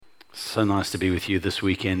so nice to be with you this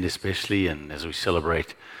weekend, especially, and as we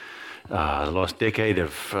celebrate the last decade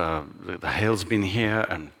of the Hale's been here,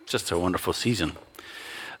 and just a wonderful season.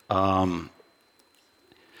 I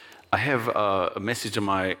have a message in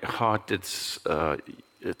my heart. I'm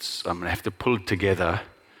going to have to pull it together.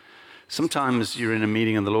 Sometimes you're in a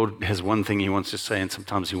meeting and the Lord has one thing He wants to say, and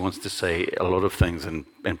sometimes He wants to say a lot of things and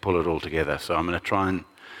pull it all together. So I'm going to try and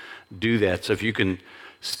do that. So if you can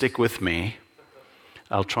stick with me,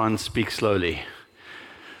 I'll try and speak slowly.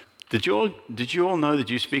 Did you all know that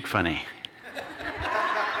you speak funny?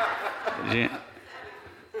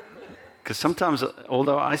 Because sometimes,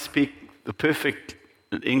 although I speak the perfect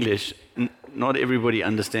English, not everybody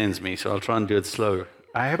understands me, so I'll try and do it slow.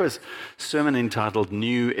 I have a sermon entitled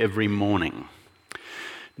New Every Morning.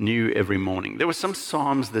 New Every Morning. There were some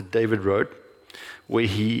psalms that David wrote where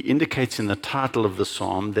he indicates in the title of the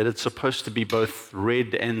psalm that it's supposed to be both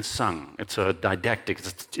read and sung. It's a didactic.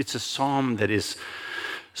 It's a psalm that is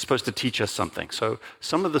supposed to teach us something. So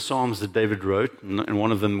some of the psalms that David wrote, and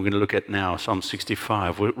one of them we're going to look at now, Psalm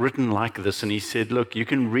 65, were written like this. And he said, look, you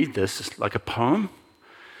can read this like a poem,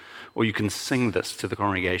 or you can sing this to the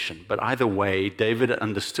congregation. But either way, David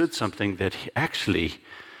understood something that actually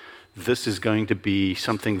this is going to be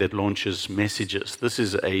something that launches messages. This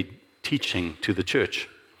is a teaching to the church.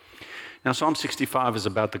 Now, Psalm 65 is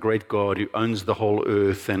about the great God who owns the whole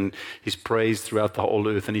earth, and He's praised throughout the whole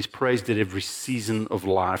earth, and He's praised at every season of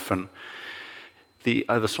life. And the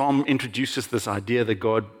psalm introduces this idea that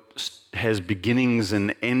God has beginnings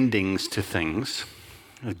and endings to things.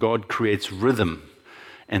 That God creates rhythm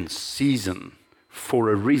and season for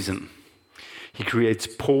a reason. He creates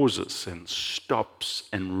pauses and stops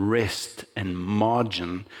and rest and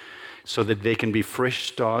margin so that there can be fresh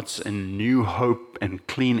starts and new hope and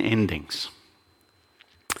clean endings.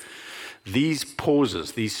 These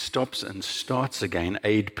pauses, these stops and starts again,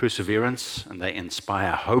 aid perseverance and they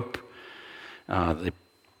inspire hope. They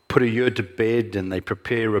put a year to bed and they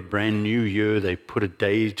prepare a brand new year. They put a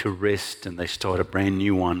day to rest and they start a brand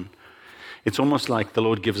new one. It's almost like the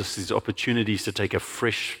Lord gives us these opportunities to take a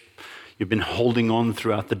fresh. You've been holding on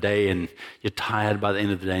throughout the day and you're tired by the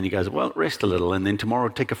end of the day, and He goes, well, rest a little, and then tomorrow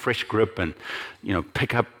take a fresh grip and,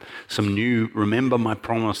 pick up some new, remember my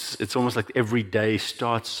promise. It's almost like every day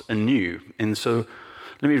starts anew. And so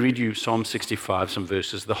let me read you Psalm 65, some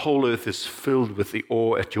verses. The whole earth is filled with the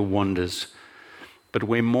awe at your wonders, but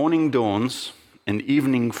where morning dawns and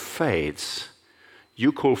evening fades,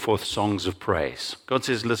 you call forth songs of praise. God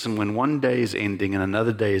says, listen, when one day is ending and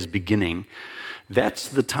another day is beginning, that's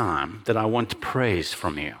the time that I want praise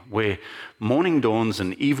from you. Where morning dawns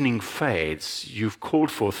and evening fades, you've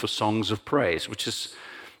called forth for songs of praise, which is,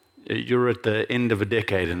 you're at the end of a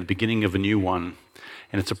decade and the beginning of a new one,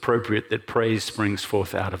 and it's appropriate that praise springs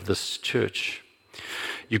forth out of this church.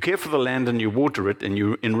 You care for the land and you water it and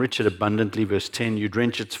you enrich it abundantly. Verse 10, you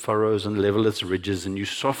drench its furrows and level its ridges, and you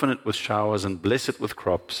soften it with showers and bless it with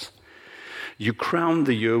crops. You crown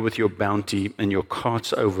the year with your bounty and your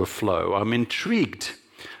carts overflow. I'm intrigued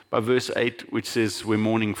by verse 8, which says, where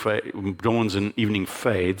morning dawns and evening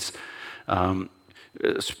fades.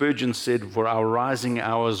 Spurgeon said, for our rising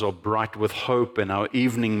hours are bright with hope and our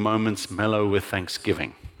evening moments mellow with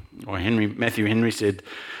thanksgiving. Or Matthew Henry said,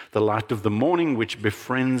 the light of the morning which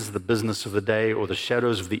befriends the business of the day, or the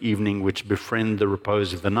shadows of the evening which befriend the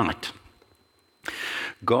repose of the night.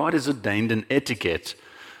 God has ordained an etiquette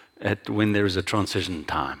when there is a transition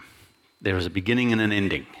time. There is a beginning and an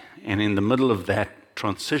ending. And in the middle of that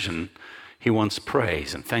transition, He wants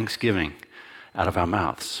praise and thanksgiving out of our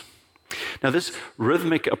mouths. Now, this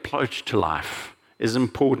rhythmic approach to life is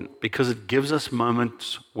important because it gives us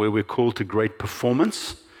moments where we're called to great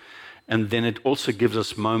performance, and then it also gives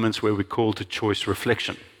us moments where we're called to choice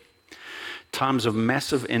reflection. Times of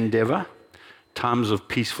massive endeavor, times of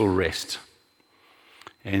peaceful rest.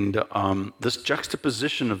 And this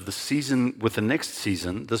juxtaposition of the season with the next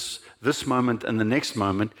season, this moment and the next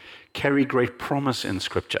moment, carry great promise in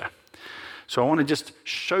Scripture. So I want to just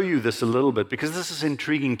show you this a little bit because this is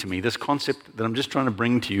intriguing to me, this concept that I'm just trying to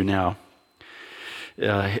bring to you now.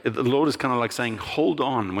 The Lord is kind of like saying, hold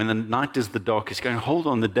on. When the night is the dark, He's going, hold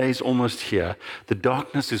on, the day's almost here. The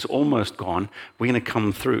darkness is almost gone. We're going to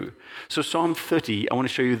come through. So Psalm 30, I want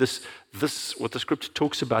to show you this what the Scripture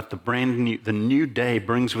talks about, the new day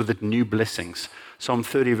brings with it new blessings. Psalm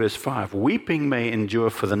 30, verse 5, weeping may endure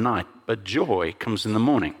for the night, but joy comes in the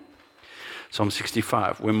morning. Psalm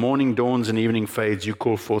 65, where morning dawns and evening fades, you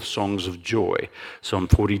call forth songs of joy. Psalm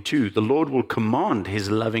 42, the Lord will command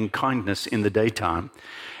His loving kindness in the daytime,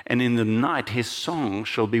 and in the night His song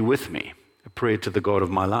shall be with me, a prayer to the God of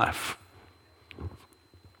my life.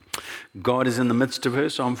 God is in the midst of her,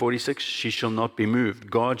 Psalm 46, she shall not be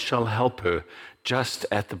moved. God shall help her just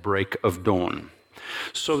at the break of dawn.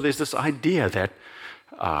 So there's this idea that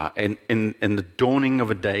in the dawning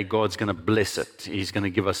of a day, God's going to bless it. He's going to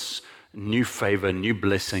give us new favor, new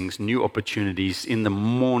blessings, new opportunities. In the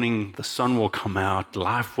morning, the sun will come out,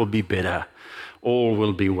 life will be better, all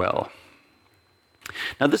will be well.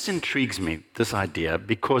 Now, this intrigues me, this idea,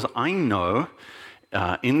 because I know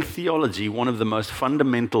in theology, one of the most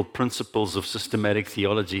fundamental principles of systematic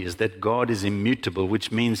theology is that God is immutable,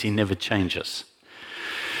 which means he never changes.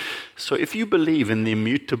 So if you believe in the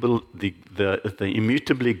immutably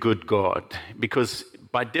good God, because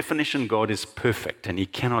by definition God is perfect and he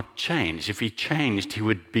cannot change. If he changed, he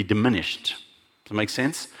would be diminished. Does that make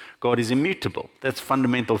sense? God is immutable. That's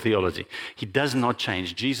fundamental theology. He does not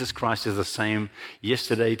change. Jesus Christ is the same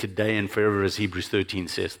yesterday, today, and forever, as Hebrews 13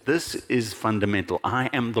 says. This is fundamental. I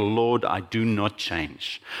am the Lord, I do not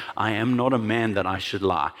change. I am not a man that I should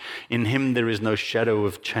lie. In him there is no shadow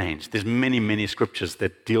of change. There's many, many scriptures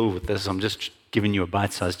that deal with this. I'm just giving you a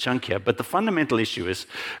bite-sized chunk here. But the fundamental issue is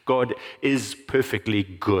God is perfectly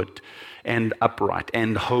good and upright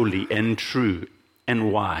and holy and true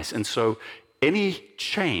and wise. And so any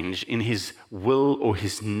change in his will or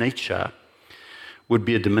his nature would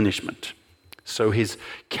be a diminishment. So his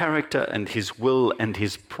character and his will and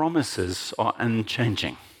his promises are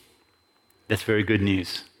unchanging. That's very good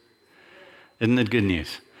news. Isn't it good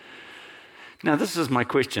news? Now, this is my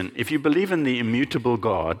question. If you believe in the immutable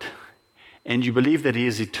God, and you believe that he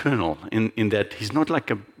is eternal, in that he's not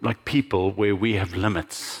like people where we have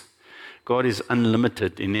limits. God is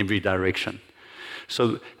unlimited in every direction.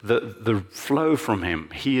 So the flow from him,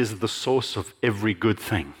 he is the source of every good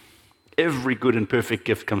thing. Every good and perfect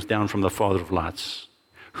gift comes down from the Father of lights,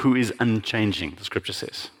 who is unchanging, the scripture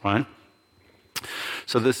says, right?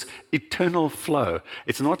 So this eternal flow,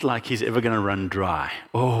 it's not like he's ever going to run dry.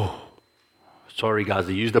 Oh, sorry guys,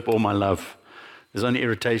 I used up all my love. There's only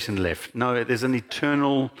irritation left. No, there's an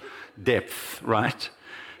eternal depth, right,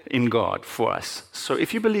 in God for us. So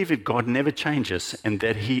if you believe that God never changes and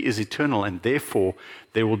that he is eternal and therefore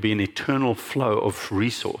there will be an eternal flow of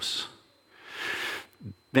resource,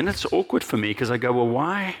 then it's awkward for me because I go,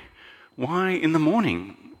 well, why in the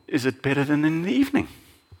morning is it better than in the evening?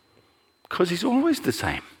 Because he's always the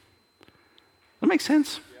same. That makes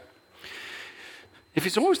sense? If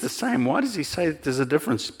he's always the same, why does he say that there's a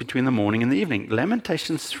difference between the morning and the evening?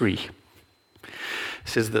 Lamentations 3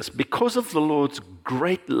 says this: because of the Lord's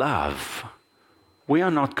great love, we are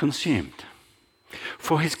not consumed,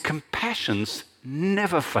 for his compassions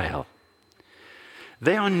never fail.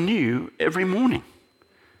 They are new every morning.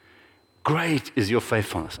 Great is your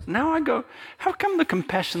faithfulness. Now I go, how come the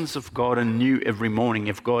compassions of God are new every morning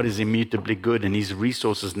if God is immutably good and his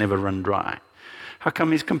resources never run dry? How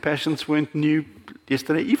come his compassions weren't new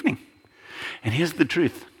yesterday evening? And here's the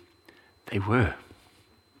truth. They were.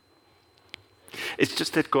 It's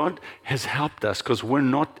just that God has helped us because we're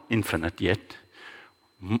not infinite yet.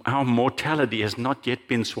 Our mortality has not yet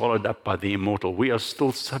been swallowed up by the immortal. We are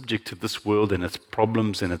still subject to this world and its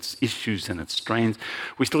problems and its issues and its strains.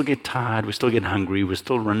 We still get tired, we still get hungry, we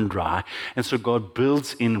still run dry. And so God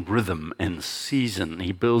builds in rhythm and season.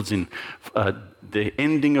 He builds in the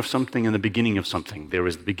ending of something and the beginning of something. There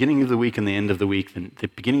is the beginning of the week and the end of the week, the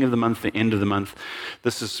beginning of the month, the end of the month.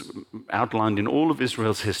 This is outlined in all of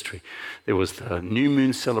Israel's history. There was the new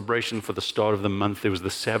moon celebration for the start of the month. There was the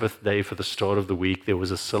Sabbath day for the start of the week. There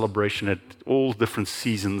was a celebration at all different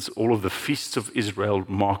seasons. All of the feasts of Israel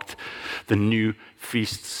marked the new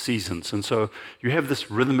feast seasons. And so you have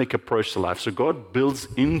this rhythmic approach to life. So God builds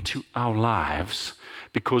into our lives,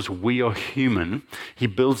 because we are human, he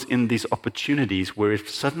builds in these opportunities where it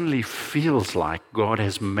suddenly feels like God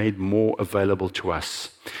has made more available to us.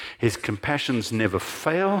 His compassions never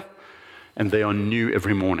fail, and they are new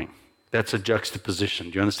every morning. That's a juxtaposition.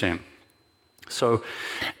 Do you understand? So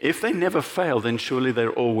if they never fail, then surely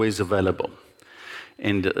they're always available.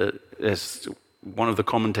 And as one of the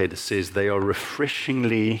commentators says, they are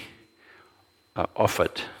refreshingly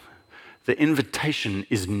offered. The invitation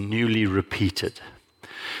is newly repeated.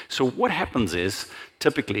 So what happens is,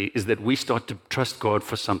 typically, is that we start to trust God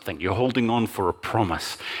for something. You're holding on for a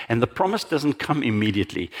promise, and the promise doesn't come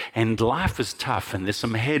immediately, and life is tough, and there's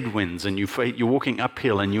some headwinds, and you're walking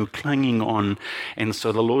uphill, and you're clinging on, and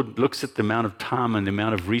so the Lord looks at the amount of time and the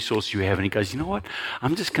amount of resource you have, and he goes, you know what,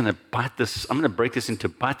 I'm just going to break this into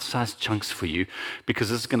bite-sized chunks for you, because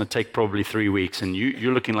this is going to take probably 3 weeks, and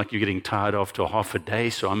you're looking like you're getting tired after half a day,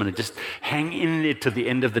 so I'm going to just hang in there to the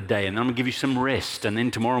end of the day, and I'm going to give you some rest, and then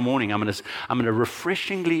tomorrow morning I'm going to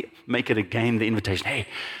refreshingly make it again the invitation. Hey,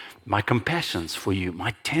 my compassions for you,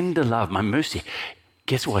 my tender love, my mercy.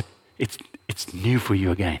 Guess what? It's new for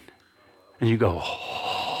you again. And you go,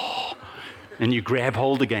 oh, and you grab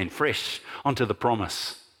hold again, fresh, onto the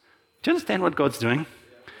promise. Do you understand what God's doing?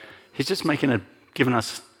 He's just giving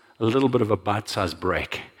us a little bit of a bite-sized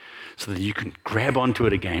break so that you can grab onto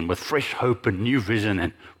it again with fresh hope and new vision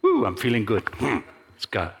and, woo, I'm feeling good. Let's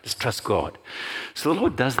go. Let's trust God. So the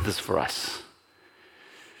Lord does this for us.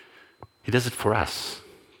 He does it for us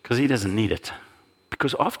because He doesn't need it.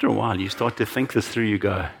 Because after a while, you start to think this through, you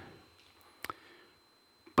go,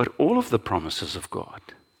 but all of the promises of God,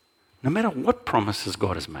 no matter what promises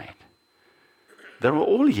God has made, they're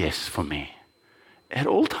all yes for me at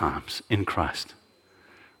all times in Christ.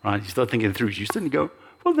 Right? You start thinking through, you start to go,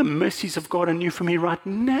 well, the mercies of God are new for me right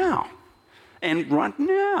now, and right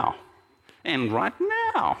now, and right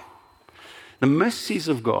now. The mercies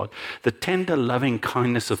of God, the tender, loving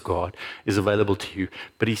kindness of God is available to you.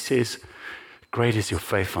 But He says, great is your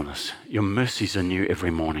faithfulness. Your mercies are new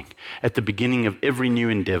every morning. At the beginning of every new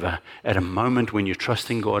endeavor, at a moment when you're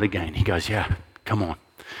trusting God again, He goes, yeah, come on.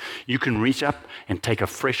 You can reach up and take a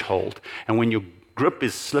fresh hold. And when your grip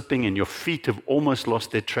is slipping and your feet have almost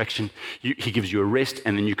lost their traction, He gives you a rest,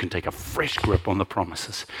 and then you can take a fresh grip on the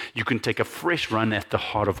promises. You can take a fresh run at the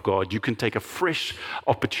heart of God. You can take a fresh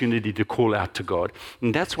opportunity to call out to God.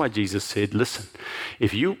 And that's why Jesus said, listen,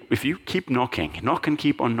 if you keep knocking, knock and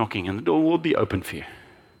keep on knocking, and the door will be open for you.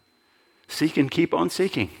 Seek and keep on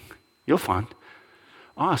seeking. You'll find.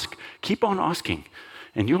 Ask. Keep on asking,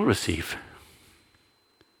 and you'll receive.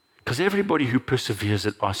 Because everybody who perseveres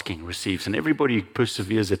at asking receives, and everybody who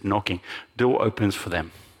perseveres at knocking, door opens for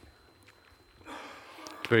them.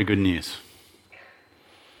 Very good news.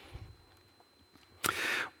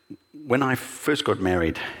 When I first got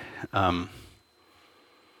married, I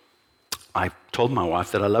told my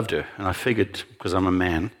wife that I loved her, and I figured, because I'm a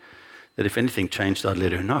man, that if anything changed, I'd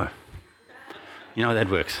let her know. You know how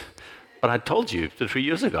that works. But I told you that 3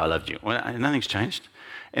 years ago I loved you. Well, nothing's changed.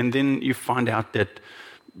 And then you find out that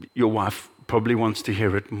your wife probably wants to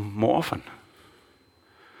hear it more often.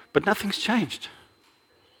 But nothing's changed.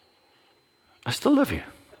 I still love you.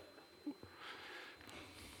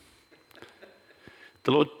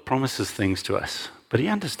 The Lord promises things to us, but He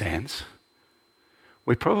understands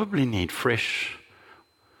we probably need fresh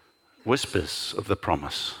whispers of the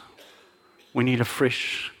promise. We need a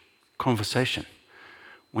fresh conversation.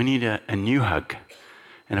 We need a new hug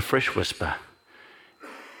and a fresh whisper.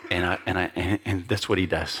 And that's what He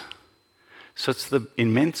does. So it's the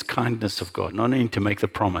immense kindness of God, not only to make the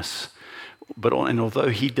promise, and although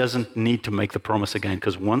He doesn't need to make the promise again,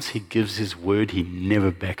 because once He gives His word, He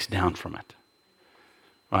never backs down from it.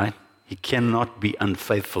 Right? He cannot be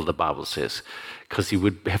unfaithful, the Bible says, because He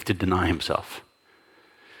would have to deny Himself.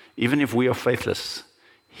 Even if we are faithless,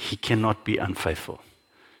 He cannot be unfaithful,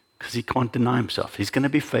 because He can't deny Himself. He's going to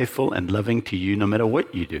be faithful and loving to you no matter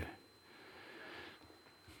what you do.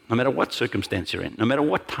 No matter what circumstance you're in, no matter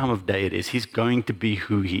what time of day it is, He's going to be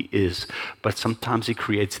who He is. But sometimes He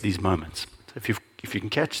creates these moments. If you can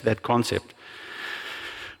catch that concept,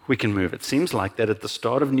 we can move. It seems like that at the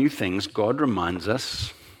start of new things, God reminds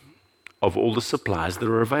us of all the supplies that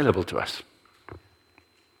are available to us.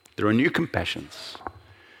 There are new compassions.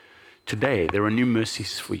 Today, there are new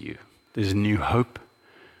mercies for you. There's new hope.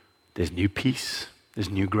 There's new peace. There's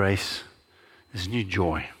new grace. There's new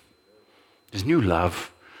joy. There's new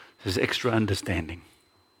love. There's extra understanding.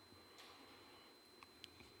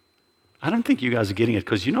 I don't think you guys are getting it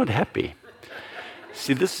because you're not happy.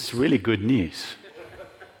 See, this is really good news.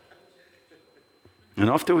 And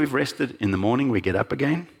after we've rested in the morning, we get up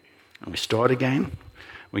again and we start again.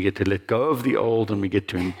 We get to let go of the old and we get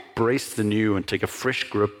to embrace the new and take a fresh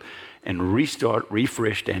grip and restart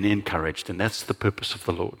refreshed and encouraged. And that's the purpose of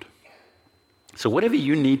the Lord. So whatever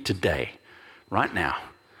you need today, right now,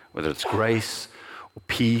 whether it's grace or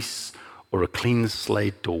peace or a clean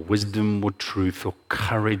slate or wisdom or truth or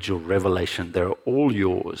courage or revelation, they're all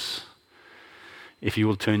yours if you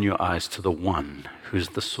will turn your eyes to the one who's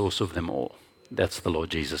the source of them all. That's the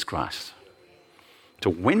Lord Jesus Christ. So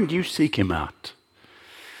when you seek Him out,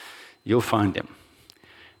 you'll find Him.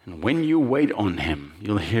 And when you wait on Him,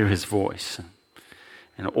 you'll hear His voice.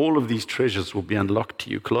 And all of these treasures will be unlocked to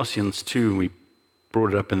you. Colossians 2, we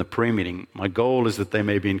brought it up in the prayer meeting. My goal is that they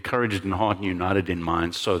may be encouraged in heart and united in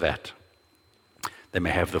mind, so that they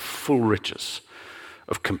may have the full riches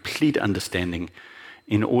of complete understanding,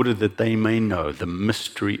 in order that they may know the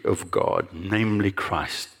mystery of God, namely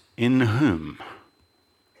Christ, in whom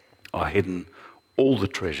are hidden all the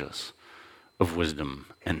treasures of wisdom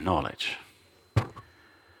and knowledge.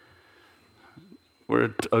 We're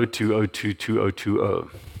at 02022020.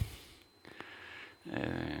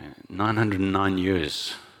 909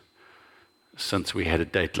 years since we had a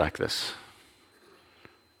date like this.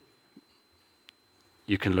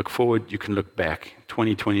 You can look forward, you can look back.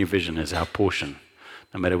 2020 vision is our portion,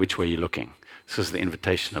 no matter which way you're looking. This is the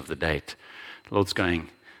invitation of the date. The Lord's going,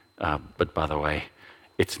 but by the way,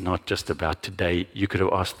 it's not just about today. You could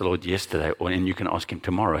have asked the Lord yesterday, and you can ask Him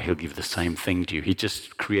tomorrow. He'll give the same thing to you. He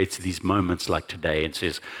just creates these moments like today and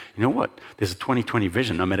says, you know what? There's a 2020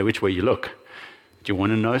 vision, no matter which way you look. Do you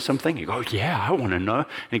want to know something? You go, yeah, I want to know. And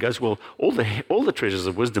He goes, well, all the treasures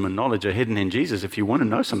of wisdom and knowledge are hidden in Jesus. If you want to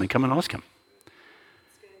know something, come and ask Him.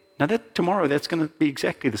 Now tomorrow that's going to be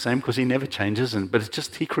exactly the same because He never changes, but it's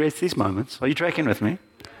just He creates these moments. Are you tracking with me?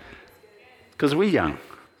 Because we're young,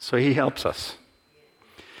 so He helps us.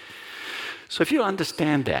 So if you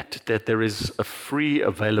understand that there is a free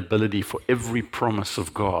availability for every promise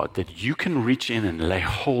of God, that you can reach in and lay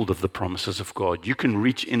hold of the promises of God. You can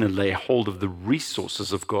reach in and lay hold of the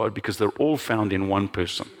resources of God because they're all found in one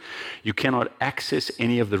person. You cannot access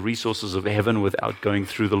any of the resources of heaven without going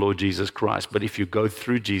through the Lord Jesus Christ. But if you go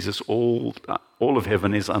through Jesus, all of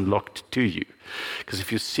heaven is unlocked to you. Because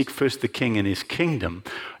if you seek first the King and His kingdom,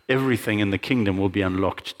 everything in the kingdom will be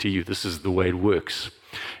unlocked to you. This is the way it works.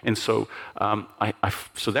 And so,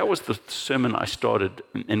 so that was the sermon I started.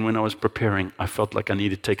 And when I was preparing, I felt like I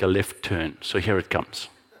needed to take a left turn. So here it comes.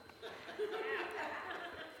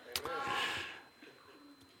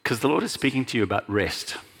 Because the Lord is speaking to you about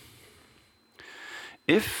rest.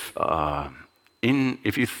 If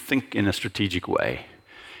you think in a strategic way,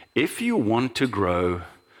 if you want to grow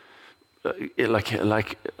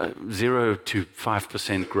like 0 to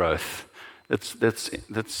 5% growth,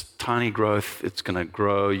 that's tiny growth. It's going to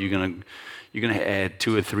grow. You're going to add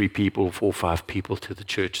 2 or 3 people, 4 or 5 people to the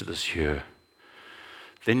church this year.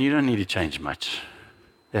 Then you don't need to change much.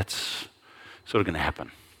 That's sort of going to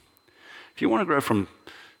happen. If you want to grow from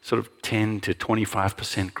sort of 10 to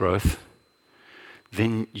 25% growth,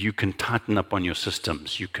 then you can tighten up on your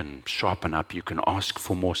systems. You can sharpen up. You can ask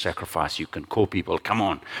for more sacrifice. You can call people, come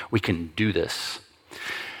on, we can do this.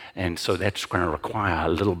 And so that's going to require a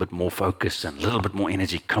little bit more focus and a little bit more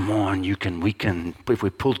energy. Come on, we can, if we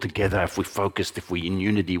pull together, if we're focused, if we're in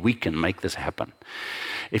unity, we can make this happen.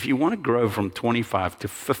 If you want to grow from 25 to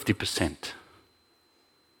 50%, so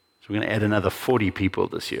we're going to add another 40 people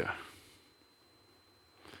this year,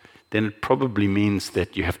 then it probably means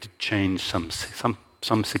that you have to change some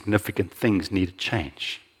significant things need to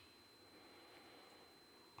change.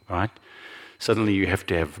 Right? Suddenly you have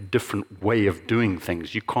to have a different way of doing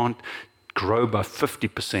things. You can't grow by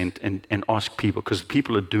 50% and ask people, because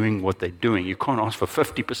people are doing what they're doing. You can't ask for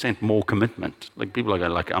 50% more commitment. Like people are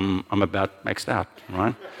going, like, I'm about maxed out,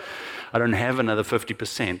 right? I don't have another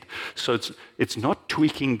 50%. So it's not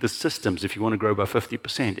tweaking the systems. If you want to grow by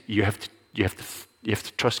 50%, you have to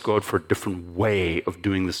trust God for a different way of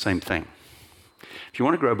doing the same thing. If you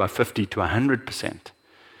want to grow by 50 to 100%,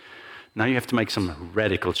 now you have to make some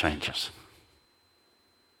radical changes.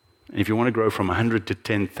 And if you want to grow from 100 to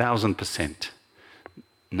 10,000%,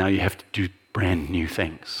 now you have to do brand new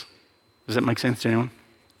things. Does that make sense to anyone?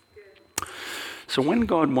 So when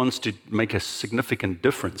God wants to make a significant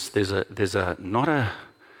difference, what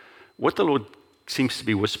the Lord seems to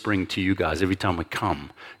be whispering to you guys every time we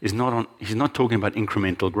come is He's not talking about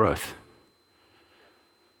incremental growth,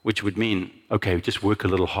 which would mean, okay, just work a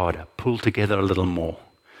little harder, pull together a little more,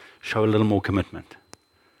 show a little more commitment.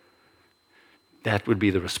 That would be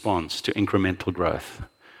the response to incremental growth.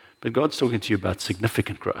 But God's talking to you about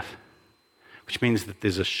significant growth, which means that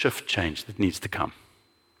there's a shift change that needs to come.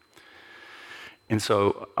 And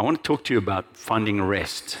so I want to talk to you about finding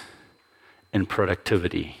rest and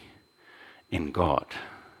productivity in God.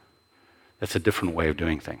 That's a different way of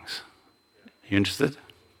doing things. Are you interested?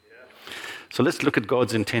 Yeah. So let's look at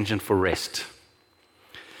God's intention for rest.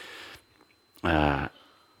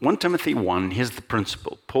 1 Timothy 1, here's the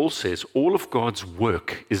principle. Paul says, all of God's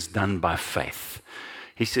work is done by faith.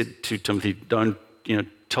 He said to Timothy, don't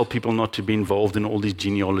tell people not to be involved in all these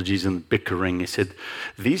genealogies and bickering. He said,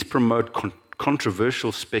 these promote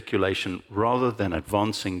controversial speculation rather than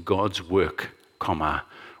advancing God's work,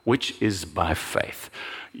 which is by faith.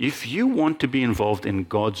 If you want to be involved in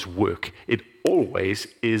God's work, it always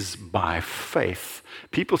is by faith.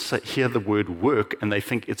 People hear the word work and they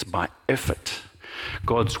think it's by effort.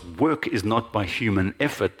 God's work is not by human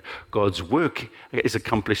effort. God's work is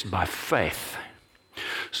accomplished by faith.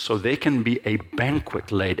 So there can be a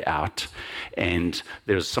banquet laid out, and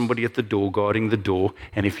there's somebody at the door guarding the door,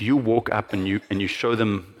 and if you walk up and you show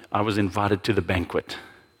them, I was invited to the banquet,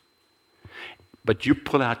 but you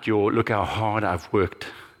pull out look how hard I've worked,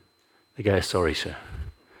 they go, sorry, sir.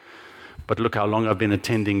 But look how long I've been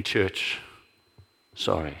attending church.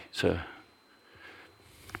 Sorry, sir.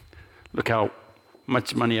 Look how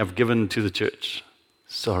much money I've given to the church.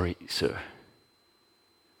 Sorry, sir.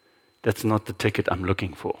 That's not the ticket I'm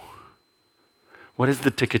looking for. What is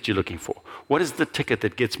the ticket you're looking for? What is the ticket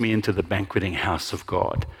that gets me into the banqueting house of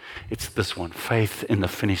God? It's this one, faith in the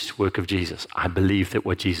finished work of Jesus. I believe that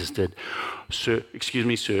what Jesus did. Sir, excuse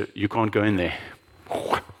me, sir, you can't go in there.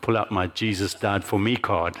 Pull out my Jesus died for me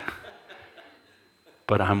card.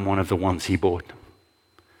 But I'm one of the ones he bought.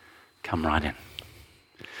 Come right in.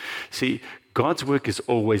 See, God's work is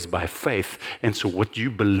always by faith, and so what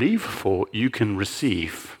you believe for, you can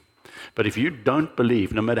receive. But if you don't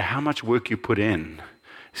believe, no matter how much work you put in,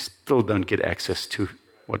 still don't get access to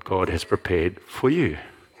what God has prepared for you.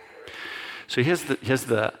 So here's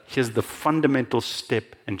the fundamental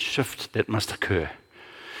step and shift that must occur.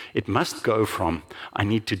 It must go from, I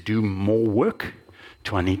need to do more work,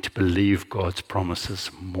 to I need to believe God's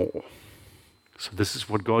promises more. So this is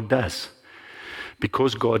what God does.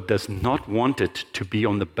 Because God does not want it to be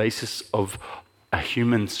on the basis of a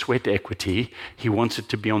human sweat equity, he wants it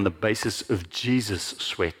to be on the basis of Jesus'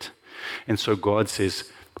 sweat. And so God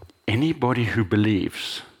says, anybody who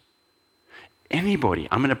believes, anybody,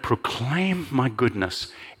 I'm going to proclaim my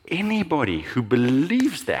goodness. Anybody who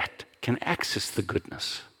believes that can access the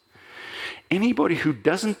goodness. Anybody who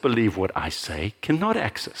doesn't believe what I say cannot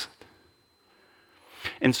access it.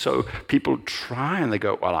 And so people try and they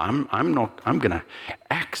go, well, I'm going to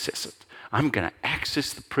access it. I'm going to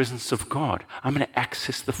access the presence of God. I'm going to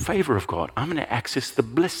access the favor of God. I'm going to access the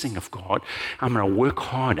blessing of God. I'm going to work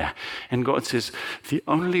harder. And God says, the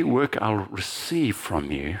only work I'll receive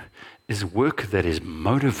from you is work that is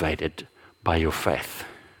motivated by your faith.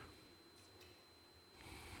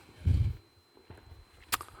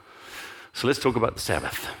 So let's talk about the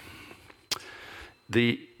Sabbath.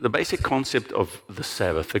 The basic concept of the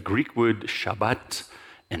Sabbath, the Greek word Shabbat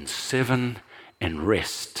and seven and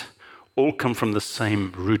rest, all come from the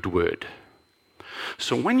same root word.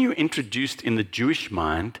 So when you introduced in the Jewish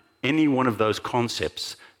mind any one of those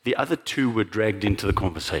concepts, the other two were dragged into the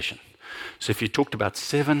conversation. So if you talked about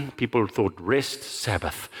seven, people thought rest,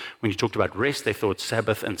 Sabbath. When you talked about rest, they thought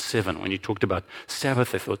Sabbath and seven. When you talked about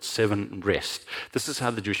Sabbath, they thought seven, rest. This is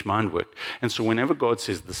how the Jewish mind worked. And so whenever God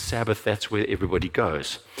says the Sabbath, that's where everybody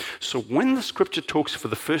goes. So when the scripture talks for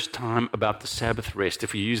the first time about the Sabbath rest,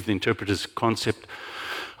 if we use the interpreter's concept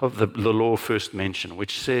of the law first mention,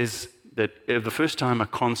 which says that the first time a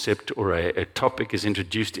concept or a topic is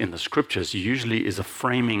introduced in the scriptures, usually is a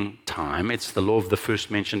framing time. It's the law of the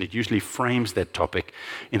first mention. It usually frames that topic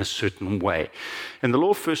in a certain way. And the law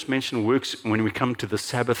of first mention works when we come to the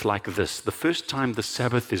Sabbath like this. The first time the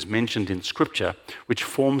Sabbath is mentioned in scripture, which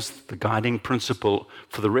forms the guiding principle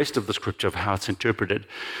for the rest of the scripture of how it's interpreted,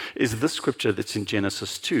 is this scripture that's in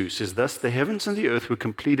Genesis 2. It says, thus the heavens and the earth were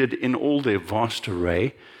completed in all their vast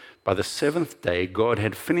array. By the seventh day, God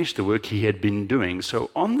had finished the work he had been doing.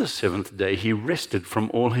 So on the seventh day, he rested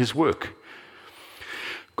from all his work.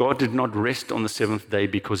 God did not rest on the seventh day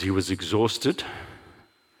because he was exhausted.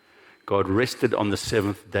 God rested on the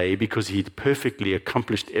seventh day because he'd perfectly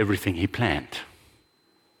accomplished everything he planned.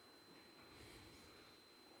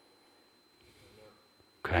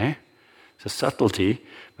 Okay? It's a subtlety,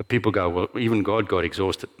 but people go, well, even God got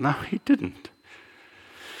exhausted. No, he didn't.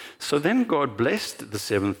 So then God blessed the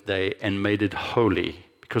seventh day and made it holy,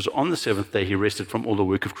 because on the seventh day he rested from all the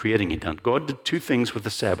work of creating he'd done. God did two things with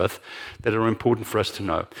the Sabbath that are important for us to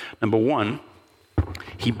know. Number one,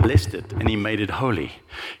 he blessed it and he made it holy.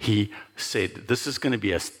 He said, this is going to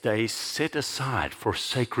be a day set aside for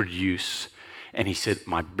sacred use. And he said,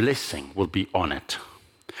 my blessing will be on it.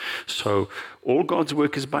 So all God's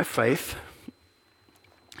work is by faith.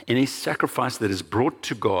 Any sacrifice that is brought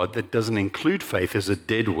to God that doesn't include faith is a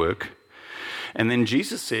dead work. And then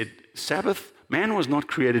Jesus said, Sabbath, man was not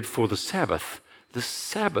created for the Sabbath. The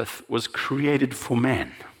Sabbath was created for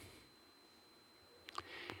man.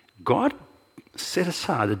 God set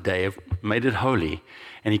aside a day, made it holy,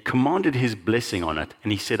 and he commanded his blessing on it.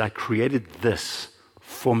 And he said, I created this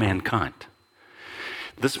for mankind.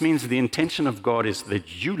 This means the intention of God is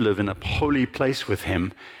that you live in a holy place with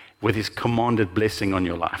him, with his commanded blessing on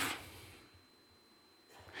your life.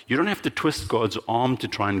 You don't have to twist God's arm to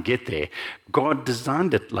try and get there. God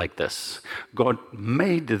designed it like this. God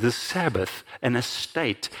made the Sabbath an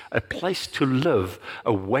estate, a place to live,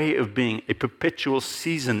 a way of being, a perpetual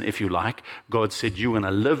season, if you like. God said, you're going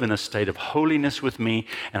to live in a state of holiness with me,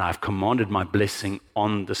 and I've commanded my blessing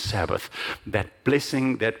on the Sabbath. That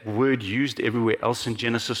blessing, that word used everywhere else in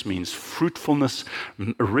Genesis, means fruitfulness,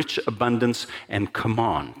 rich abundance, and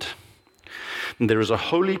command. And there is a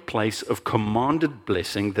holy place of commanded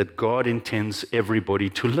blessing that God intends everybody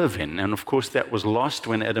to live in. And of course, that was lost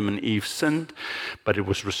when Adam and Eve sinned, but it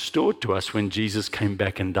was restored to us when Jesus came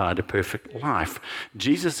back and died a perfect life.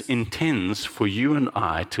 Jesus intends for you and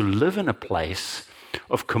I to live in a place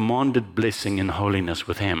of commanded blessing and holiness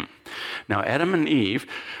with Him. Now, Adam and Eve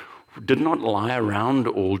did not lie around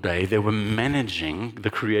all day. They were managing the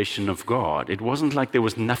creation of God. It wasn't like there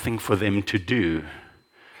was nothing for them to do.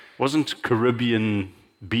 It wasn't Caribbean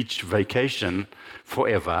beach vacation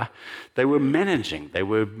forever. They were managing. They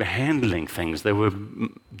were handling things. They were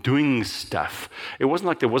doing stuff. It wasn't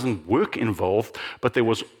like there wasn't work involved, but there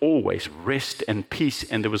was always rest and peace,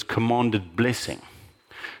 and there was commanded blessing.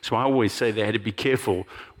 So I always say they had to be careful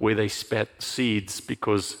where they spat seeds,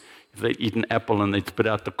 because if they'd eat an apple and they'd spit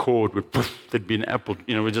out the cord, there'd be an apple,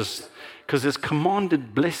 because there's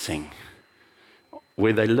commanded blessing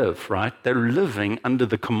where they live, right? They're living under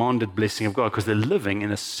the commanded blessing of God because they're living in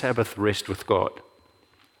a Sabbath rest with God.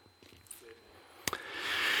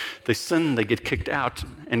 They sin, they get kicked out,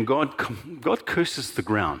 and God curses the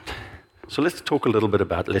ground. So let's talk a little bit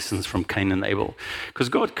about lessons from Cain and Abel. Because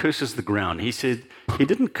God curses the ground. He said He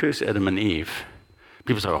didn't curse Adam and Eve.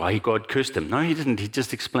 People say, oh, God cursed them. No, He didn't. He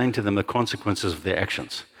just explained to them the consequences of their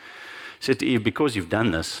actions. He said to Eve, because you've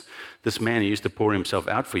done this, this man who used to pour himself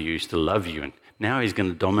out for you used to love you, and now he's going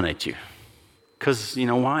to dominate you. Because you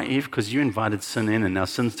know why, Eve? Because you invited sin in, and now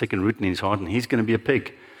sin's taken root in his heart, and he's going to be a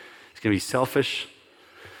pig. He's going to be selfish.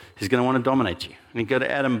 He's going to want to dominate you. And you go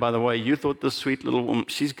to Adam, by the way, you thought this sweet little woman,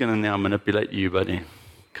 she's going to now manipulate you, buddy.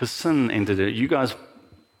 Because sin entered it. You guys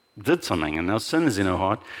did something, and now sin is in her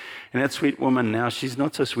heart. And that sweet woman, now she's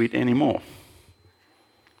not so sweet anymore.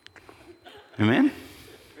 Amen?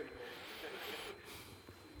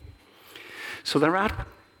 So they're out.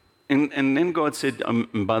 And then God said,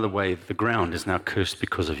 by the way, the ground is now cursed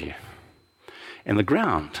because of you. And the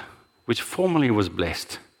ground, which formerly was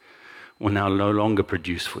blessed, will now no longer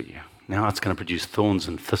produce for you. Now it's going to produce thorns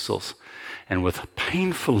and thistles. And with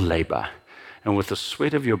painful labor and with the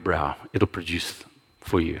sweat of your brow, it'll produce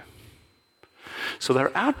for you. So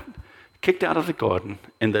they're out, kicked out of the garden,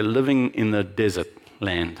 and they're living in the desert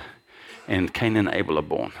land. And Cain and Abel are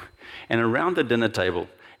born. And around the dinner table,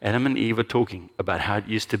 Adam and Eve are talking about how it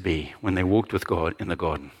used to be when they walked with God in the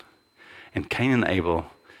garden. And Cain and Abel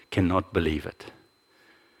cannot believe it.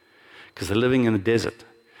 Because they're living in the desert.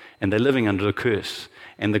 And they're living under a curse.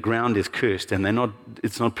 And the ground is cursed. And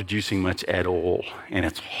it's not producing much at all. And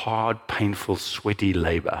it's hard, painful, sweaty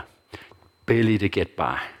labor. Barely to get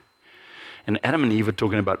by. And Adam and Eve are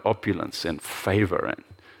talking about opulence and favor and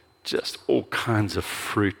just all kinds of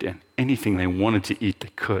fruit and anything they wanted to eat, they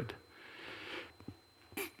could.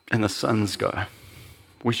 And the sons go,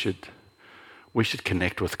 we should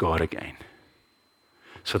connect with God again.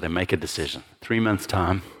 So they make a decision. 3 months'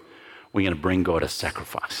 time, we're going to bring God a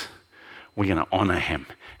sacrifice. We're going to honor Him.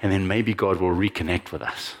 And then maybe God will reconnect with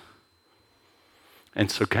us.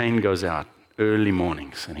 And so Cain goes out early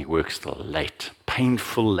mornings and he works till late.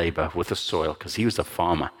 Painful labor with the soil because he was a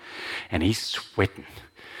farmer. And he's sweating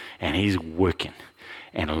and he's working.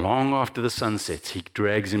 And long after the sun sets, he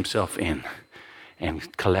drags himself in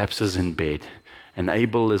and collapses in bed. And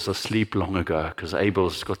Abel is asleep long ago because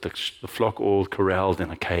Abel's got the flock all corralled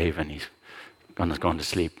in a cave and he's gone to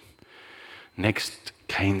sleep. Next,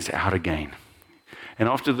 Cain's out again. And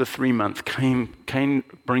after the 3 months, Cain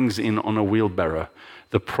brings in on a wheelbarrow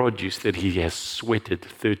the produce that he has sweated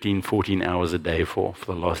 13, 14 hours a day for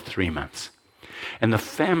the last 3 months. And the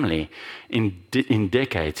family in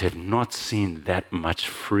decades have not seen that much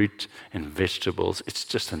fruit and vegetables. It's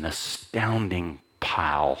just an astounding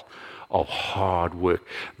pile of hard work.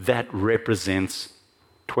 That represents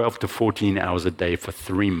 12 to 14 hours a day for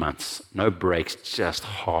 3 months. No breaks, just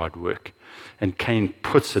hard work. And Cain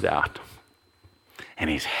puts it out. And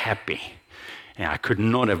he's happy. And I could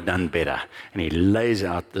not have done better. And he lays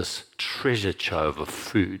out this treasure trove of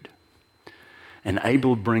food. And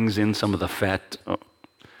Abel brings in some of the fat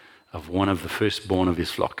of one of the firstborn of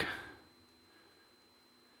his flock.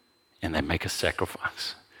 And they make a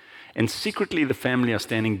sacrifice. And secretly the family are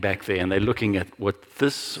standing back there and they're looking at what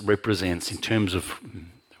this represents in terms of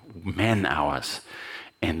man hours.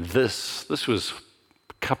 And this was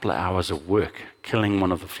a couple of hours of work, killing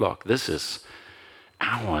one of the flock. This is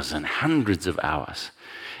hours and hundreds of hours.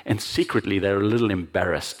 And secretly they're a little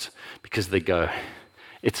embarrassed because they go,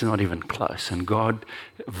 it's not even close. And God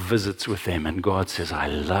visits with them and God says, I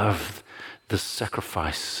love the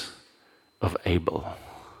sacrifice of Abel.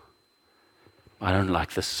 I don't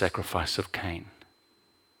like the sacrifice of Cain.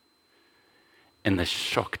 And they're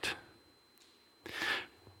shocked.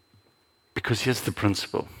 Because here's the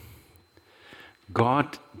principle.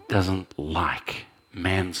 God doesn't like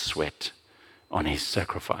man's sweat on his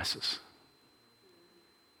sacrifices.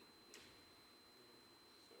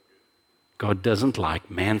 God doesn't like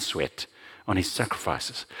man's sweat on his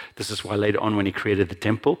sacrifices. This is why later on when he created the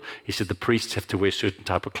temple, he said the priests have to wear certain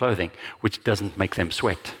type of clothing, which doesn't make them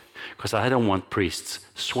sweat. Because I don't want priests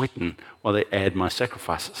sweating while they add my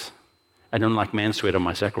sacrifices. I don't like man sweat on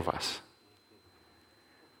my sacrifice.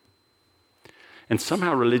 And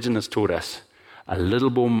somehow religion has taught us a little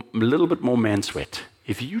bit more man sweat.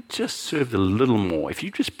 If you just served a little more, if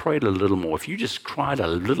you just prayed a little more, if you just cried a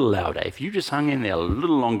little louder, if you just hung in there a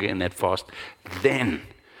little longer in that fast, then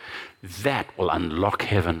that will unlock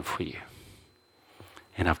heaven for you.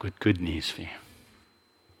 And I've got good news for you.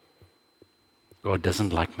 God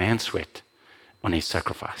doesn't like man sweat on his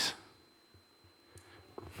sacrifice.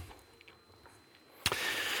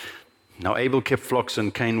 Now Abel kept flocks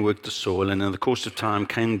and Cain worked the soil, and in the course of time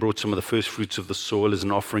Cain brought some of the first fruits of the soil as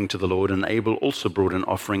an offering to the Lord, and Abel also brought an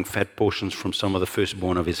offering, fat portions from some of the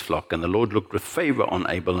firstborn of his flock. And the Lord looked with favor on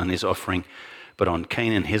Abel and his offering, but on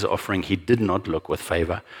Cain and his offering he did not look with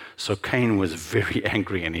favor. So Cain was very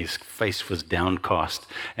angry and his face was downcast.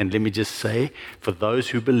 And let me just say, for those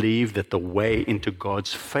who believe that the way into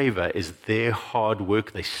God's favor is their hard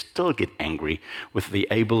work, they still get angry with the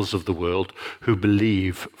Abels of the world who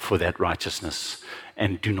believe for that righteousness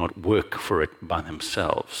and do not work for it by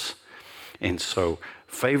themselves. And so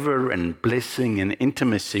favor and blessing and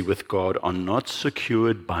intimacy with God are not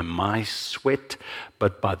secured by my sweat,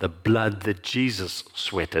 but by the blood that Jesus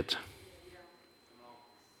sweated.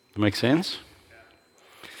 That make sense?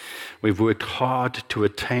 We've worked hard to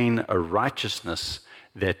attain a righteousness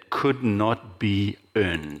that could not be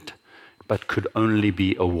earned, but could only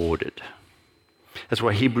be awarded. That's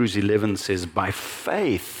why Hebrews 11 says, by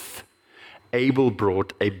faith, Abel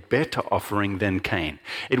brought a better offering than Cain.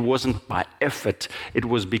 It wasn't by effort. It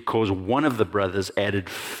was because one of the brothers added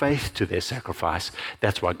faith to their sacrifice.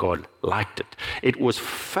 That's why God liked it. It was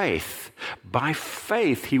faith. By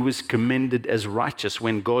faith, he was commended as righteous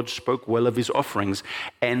when God spoke well of his offerings.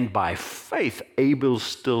 And by faith, Abel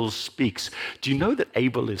still speaks. Do you know that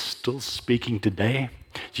Abel is still speaking today?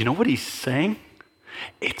 Do you know what he's saying?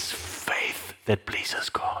 It's faith that pleases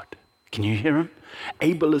God. Can you hear him?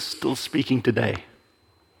 Abel is still speaking today.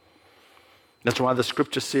 That's why the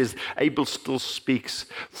scripture says Abel still speaks.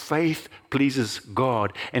 Faith pleases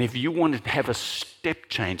God. And if you want to have a step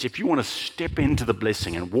change, if you want to step into the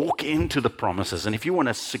blessing and walk into the promises, and if you want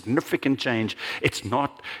a significant change, it's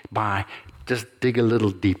not by just dig a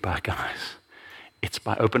little deeper, guys. It's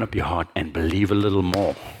by open up your heart and believe a little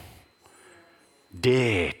more.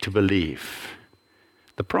 Dare to believe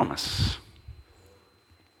the promise.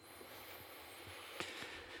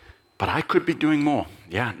 But I could be doing more.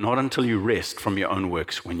 Yeah, not until you rest from your own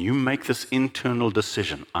works. When you make this internal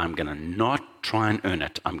decision, I'm going to not try and earn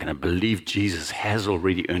it. I'm going to believe Jesus has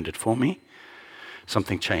already earned it for me.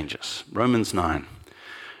 Something changes. Romans 9.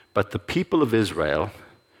 But the people of Israel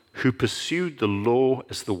who pursued the law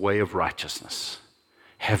as the way of righteousness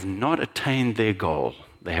have not attained their goal.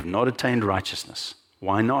 They have not attained righteousness.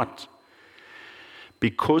 Why not?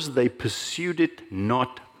 Because they pursued it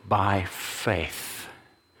not by faith,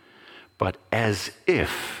 but as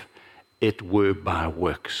if it were by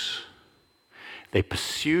works. They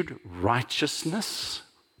pursued righteousness,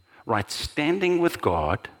 right standing with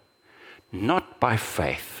God, not by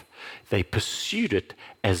faith. They pursued it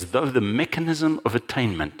as though the mechanism of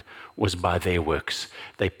attainment was by their works.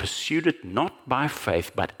 They pursued it not by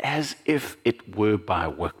faith, but as if it were by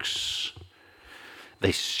works.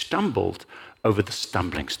 They stumbled over the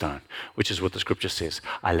stumbling stone, which is what the scripture says.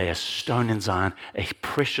 I lay a stone in Zion, a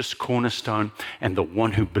precious cornerstone, and to the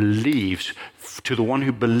one who believes,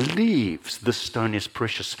 this stone is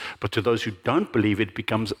precious. But to those who don't believe, it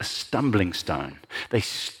becomes a stumbling stone. They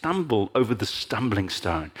stumble over the stumbling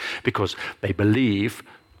stone because they believe,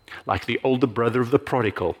 like the older brother of the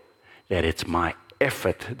prodigal, that it's my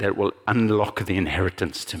effort that will unlock the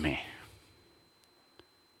inheritance to me.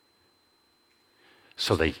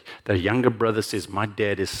 So the younger brother says, my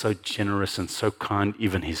dad is so generous and so kind,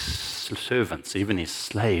 even his servants, even his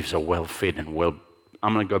slaves are well fed and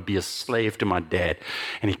I'm going to go be a slave to my dad.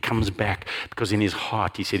 And he comes back because in his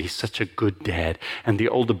heart he said he's such a good dad. And the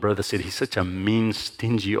older brother said he's such a mean,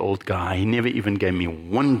 stingy old guy. He never even gave me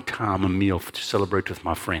one time a meal to celebrate with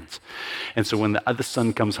my friends. And so when the other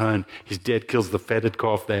son comes home, his dad kills the fatted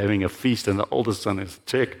calf. They're having a feast and the older son is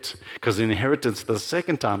checked because the inheritance the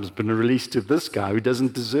second time has been released to this guy who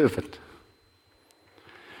doesn't deserve it.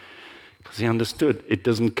 Because he understood it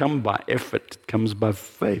doesn't come by effort, it comes by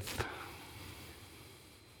faith.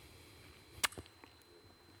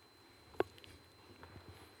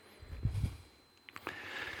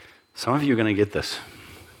 Some of you are going to get this.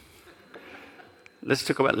 Let's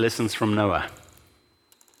talk about lessons from Noah.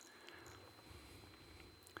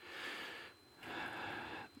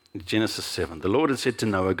 Genesis 7. The Lord had said to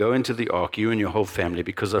Noah, "Go into the ark, you and your whole family,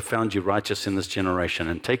 because I found you righteous in this generation,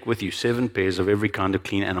 and take with you 7 pairs of every kind of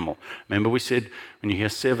clean animal." Remember we said, when you hear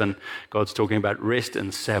 7, God's talking about rest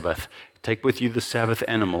and Sabbath. Take with you the Sabbath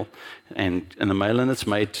animal, and the male and its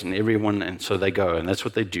mate, and everyone, and so they go, and that's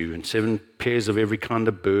what they do. And 7 pairs of every kind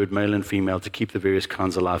of bird, male and female, to keep the various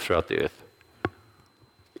kinds alive throughout the earth.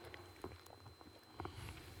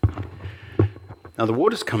 Now the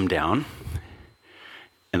waters come down,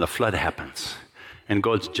 and the flood happens. And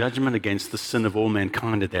God's judgment against the sin of all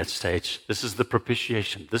mankind at that stage, this is the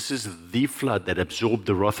propitiation. This is the flood that absorbed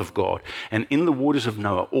the wrath of God. And in the waters of